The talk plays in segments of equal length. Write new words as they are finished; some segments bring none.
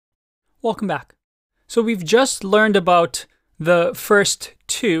Welcome back. So we've just learned about the first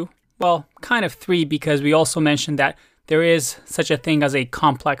two, well, kind of three, because we also mentioned that there is such a thing as a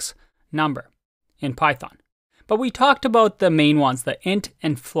complex number in Python. But we talked about the main ones, the int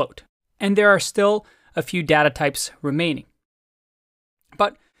and float, and there are still a few data types remaining.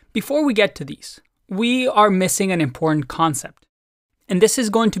 But before we get to these, we are missing an important concept. And this is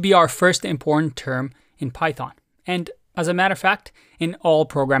going to be our first important term in Python, and as a matter of fact, in all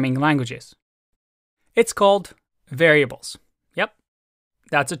programming languages. It's called variables. Yep,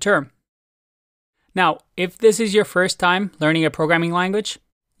 that's a term. Now, if this is your first time learning a programming language,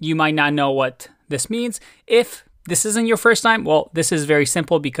 you might not know what this means. If this isn't your first time, well, this is very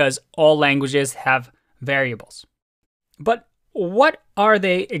simple because all languages have variables. But what are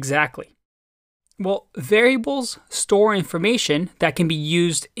they exactly? Well, variables store information that can be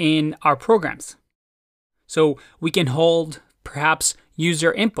used in our programs. So we can hold perhaps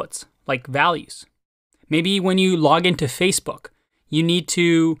user inputs like values. Maybe when you log into Facebook, you need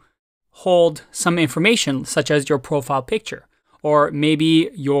to hold some information such as your profile picture or maybe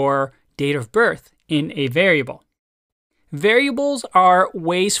your date of birth in a variable. Variables are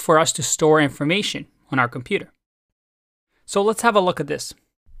ways for us to store information on our computer. So let's have a look at this.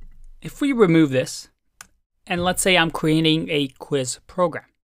 If we remove this, and let's say I'm creating a quiz program.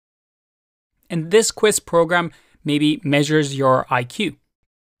 And this quiz program maybe measures your IQ.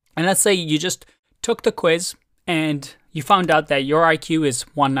 And let's say you just took the quiz and you found out that your IQ is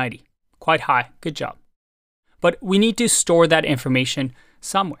 190. Quite high, good job. But we need to store that information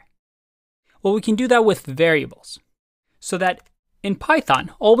somewhere. Well, we can do that with variables. So that in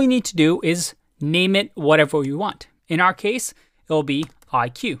Python, all we need to do is name it whatever we want. In our case, it'll be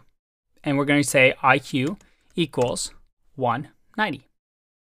IQ. And we're going to say IQ equals 190.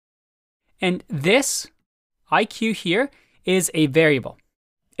 And this IQ here is a variable.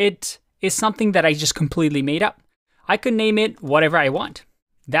 It is something that I just completely made up. I could name it whatever I want.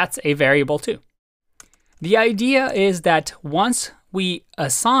 That's a variable too. The idea is that once we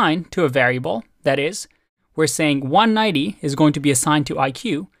assign to a variable, that is, we're saying 190 is going to be assigned to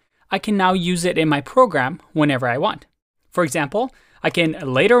IQ, I can now use it in my program whenever I want. For example, I can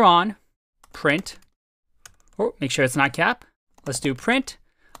later on print, or make sure it's not cap, let's do print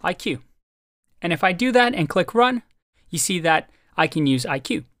IQ. And if I do that and click run, you see that I can use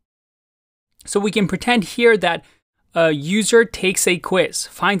IQ. So we can pretend here that a user takes a quiz,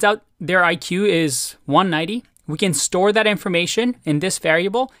 finds out their IQ is 190. We can store that information in this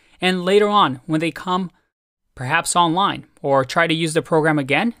variable, and later on, when they come perhaps online or try to use the program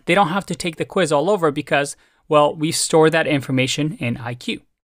again, they don't have to take the quiz all over because, well, we store that information in IQ.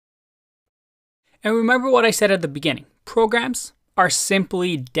 And remember what I said at the beginning. Programs are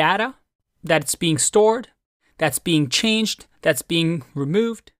simply data that's being stored, that's being changed, that's being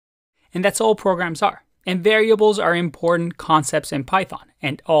removed, and that's all programs are. And variables are important concepts in Python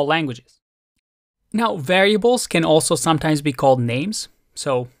and all languages. Now, variables can also sometimes be called names.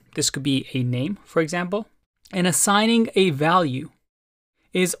 So this could be a name, for example. And assigning a value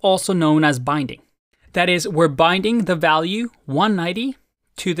is also known as binding. That is, we're binding the value 190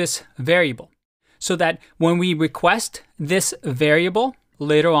 to this variable so that when we request this variable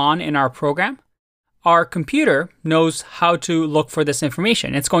later on in our program, our computer knows how to look for this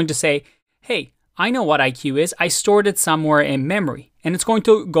information. It's going to say, hey, I know what IQ is. I stored it somewhere in memory. And it's going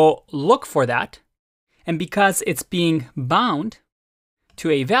to go look for that. And because it's being bound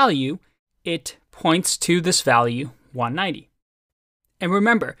to a value, it points to this value 190. And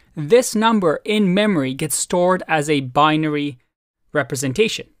remember, this number in memory gets stored as a binary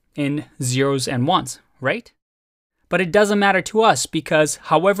representation in zeros and ones, right? But it doesn't matter to us because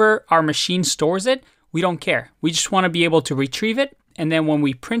however our machine stores it, we don't care. We just want to be able to retrieve it. And then when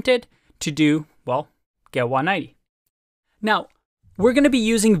we print it to do, well, get 190. Now, we're going to be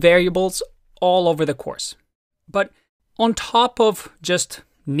using variables all over the course. But on top of just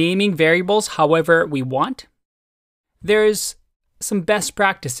naming variables however we want, there's some best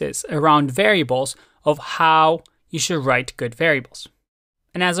practices around variables of how you should write good variables.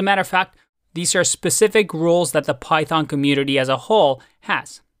 And as a matter of fact, these are specific rules that the Python community as a whole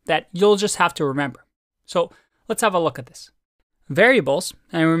has that you'll just have to remember. So let's have a look at this. Variables,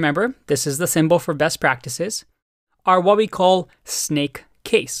 and remember, this is the symbol for best practices, are what we call snake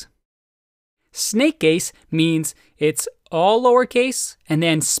case. Snake case means it's all lowercase and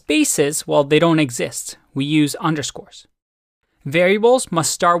then spaces, well, they don't exist. We use underscores. Variables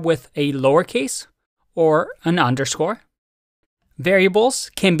must start with a lowercase or an underscore.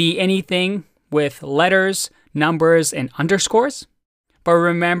 Variables can be anything with letters, numbers, and underscores. But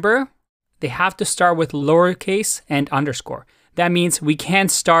remember, they have to start with lowercase and underscore. That means we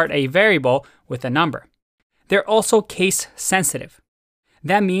can't start a variable with a number. They're also case sensitive.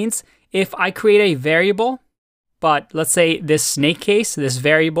 That means if I create a variable, but let's say this snake case, this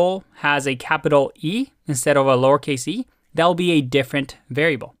variable has a capital E instead of a lowercase e, that will be a different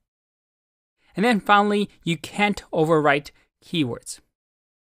variable. And then finally, you can't overwrite keywords.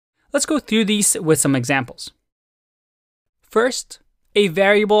 Let's go through these with some examples. First, a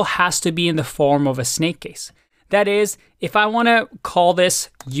variable has to be in the form of a snake case. That is, if I want to call this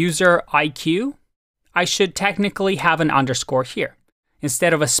user IQ, I should technically have an underscore here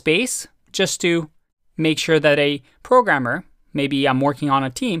instead of a space, just to make sure that a programmer, maybe I'm working on a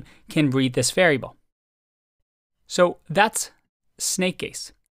team, can read this variable. So that's snake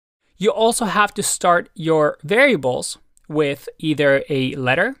case. You also have to start your variables with either a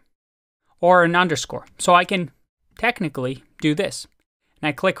letter or an underscore. So I can technically do this. And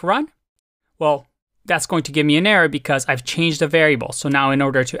I click run. Well, that's going to give me an error because I've changed the variable. So now in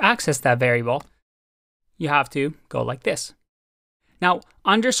order to access that variable, you have to go like this. Now,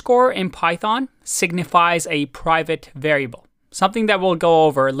 underscore in Python signifies a private variable, something that we'll go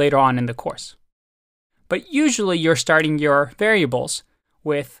over later on in the course. But usually you're starting your variables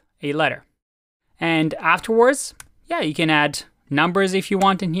with a letter. And afterwards, yeah, you can add numbers if you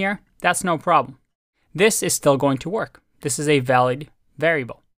want in here. That's no problem. This is still going to work. This is a valid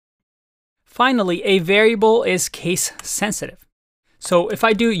variable. Finally, a variable is case sensitive. So if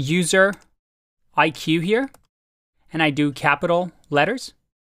I do user IQ here, and I do capital letters,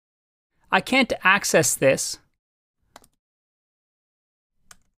 I can't access this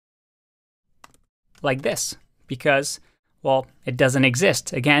like this because, well, it doesn't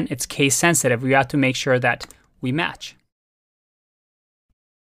exist. Again, it's case sensitive. We have to make sure that we match.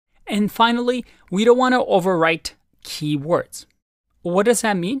 And finally, we don't want to overwrite keywords. What does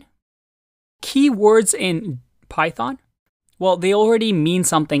that mean? Keywords in Python, well, they already mean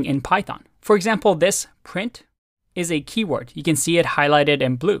something in Python. For example, this print is a keyword. You can see it highlighted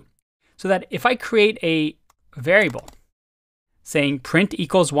in blue. So that if I create a variable saying print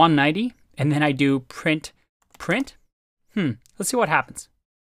equals 190, and then I do print, let's see what happens.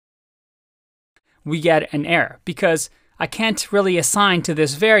 We get an error because I can't really assign to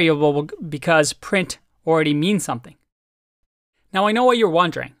this variable because print already means something. Now I know what you're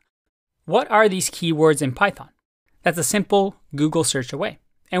wondering. What are these keywords in Python? That's a simple Google search away.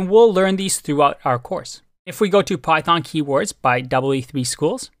 And we'll learn these throughout our course. If we go to Python keywords by WE3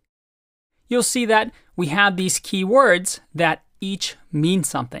 Schools, you'll see that we have these keywords that each mean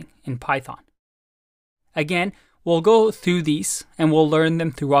something in Python. Again, we'll go through these and we'll learn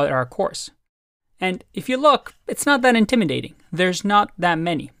them throughout our course. And if you look, it's not that intimidating. There's not that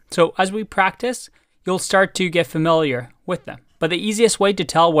many. So as we practice, you'll start to get familiar with them. But the easiest way to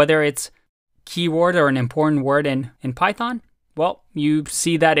tell whether it's keyword or an important word in Python, well, you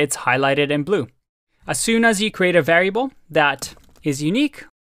see that it's highlighted in blue. As soon as you create a variable that is unique,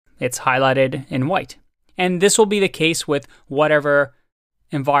 it's highlighted in white. And this will be the case with whatever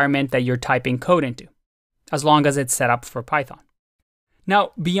environment that you're typing code into, as long as it's set up for Python.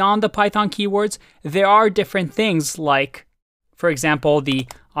 Now, beyond the Python keywords, there are different things like, for example, the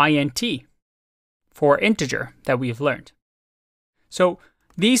int for integer that we've learned. So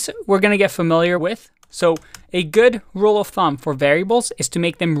these we're going to get familiar with. So a good rule of thumb for variables is to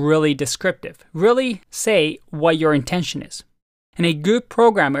make them really descriptive. Really say what your intention is. And a good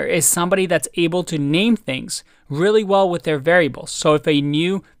programmer is somebody that's able to name things really well with their variables. So if a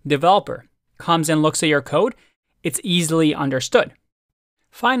new developer comes and looks at your code, it's easily understood.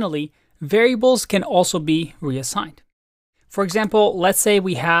 Finally, variables can also be reassigned. For example, let's say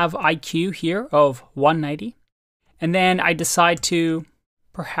we have IQ here of 190, and then I decide to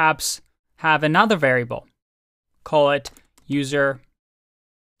perhaps have another variable, call it user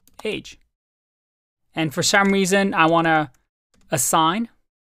age. And for some reason, I want to assign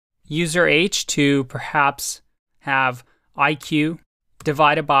user age to perhaps have IQ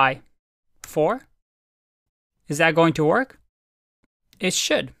divided by 4. Is that going to work? It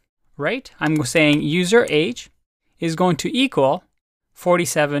should, right? I'm saying user age is going to equal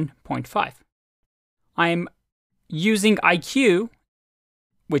 47.5. I'm using IQ,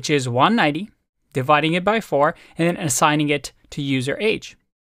 which is 190, dividing it by 4, and then assigning it to user age.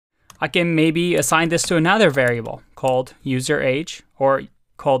 I can maybe assign this to another variable called user age or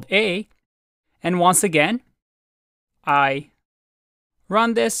called A. And once again, I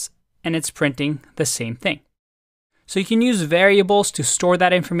run this and it's printing the same thing. So you can use variables to store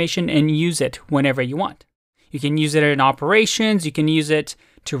that information and use it whenever you want. You can use it in operations, you can use it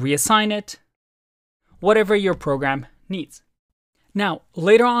to reassign it, whatever your program needs. Now,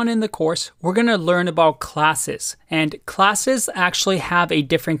 later on in the course, we're going to learn about classes, and classes actually have a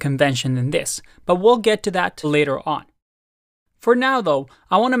different convention than this, but we'll get to that later on. For now though,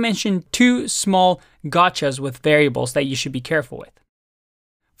 I want to mention two small gotchas with variables that you should be careful with.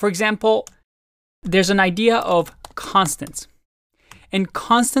 For example, there's an idea of constants, and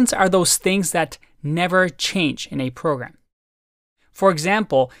constants are those things that never change in a program. For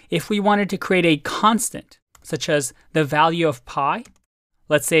example, if we wanted to create a constant, such as the value of pi,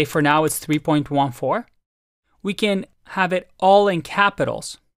 let's say for now it's 3.14, we can have it all in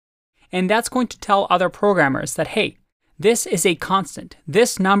capitals. And that's going to tell other programmers that, hey, this is a constant.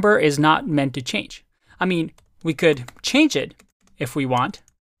 This number is not meant to change. I mean, we could change it if we want.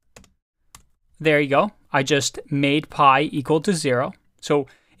 There you go. I just made pi equal to 0. So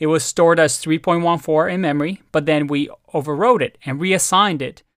it was stored as 3.14 in memory, but then we overrode it and reassigned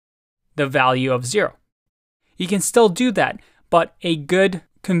it the value of 0. You can still do that, but a good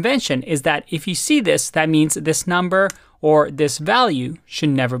convention is that if you see this, that means this number or this value should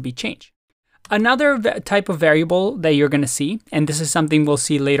never be changed. Another type of variable that you're going to see, and this is something we'll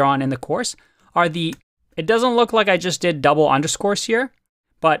see later on in the course, are it doesn't look like I just did double underscores here,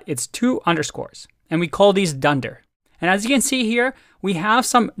 but it's 2 underscores, and we call these dunder. And as you can see here, we have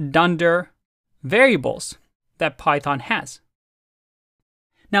some dunder variables that Python has.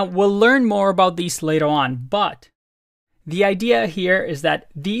 Now, we'll learn more about these later on, but the idea here is that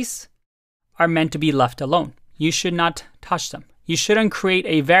these are meant to be left alone. You should not touch them. You shouldn't create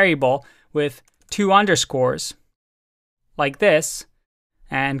a variable with 2 underscores like this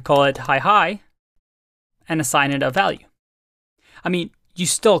and call it hi and assign it a value. I mean, you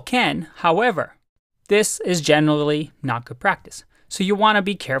still can, however, this is generally not good practice. So you want to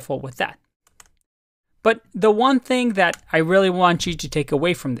be careful with that. But the one thing that I really want you to take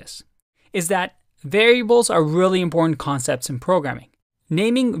away from this is that variables are really important concepts in programming.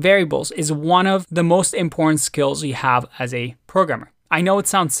 Naming variables is one of the most important skills you have as a programmer. I know it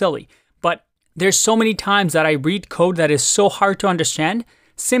sounds silly, but there's so many times that I read code that is so hard to understand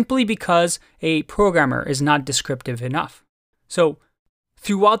simply because a programmer is not descriptive enough. So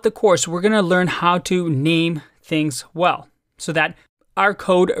throughout the course, we're going to learn how to name things well so that our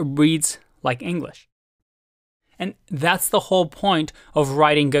code reads like English. And that's the whole point of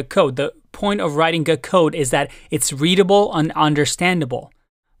writing good code. The point of writing good code is that it's readable and understandable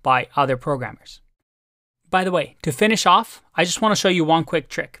by other programmers. By the way, to finish off, I just want to show you one quick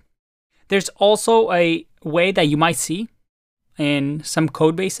trick. There's also a way that you might see in some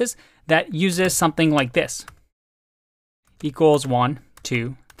code bases that uses something like this. Equals 1,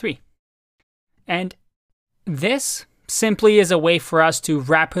 2, 3. And this simply is a way for us to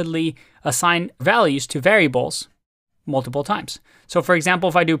rapidly assign values to variables multiple times. So for example,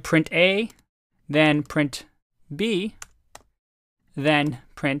 if I do print A, then print B, then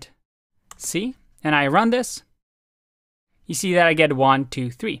print C, and I run this, you see that I get 1, 2,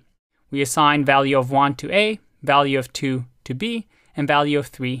 3. We assign value of 1 to A, value of 2 to B, and value of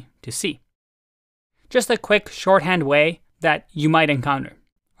 3 to C. Just a quick shorthand way that you might encounter.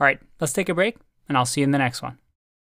 All right, let's take a break, and I'll see you in the next one.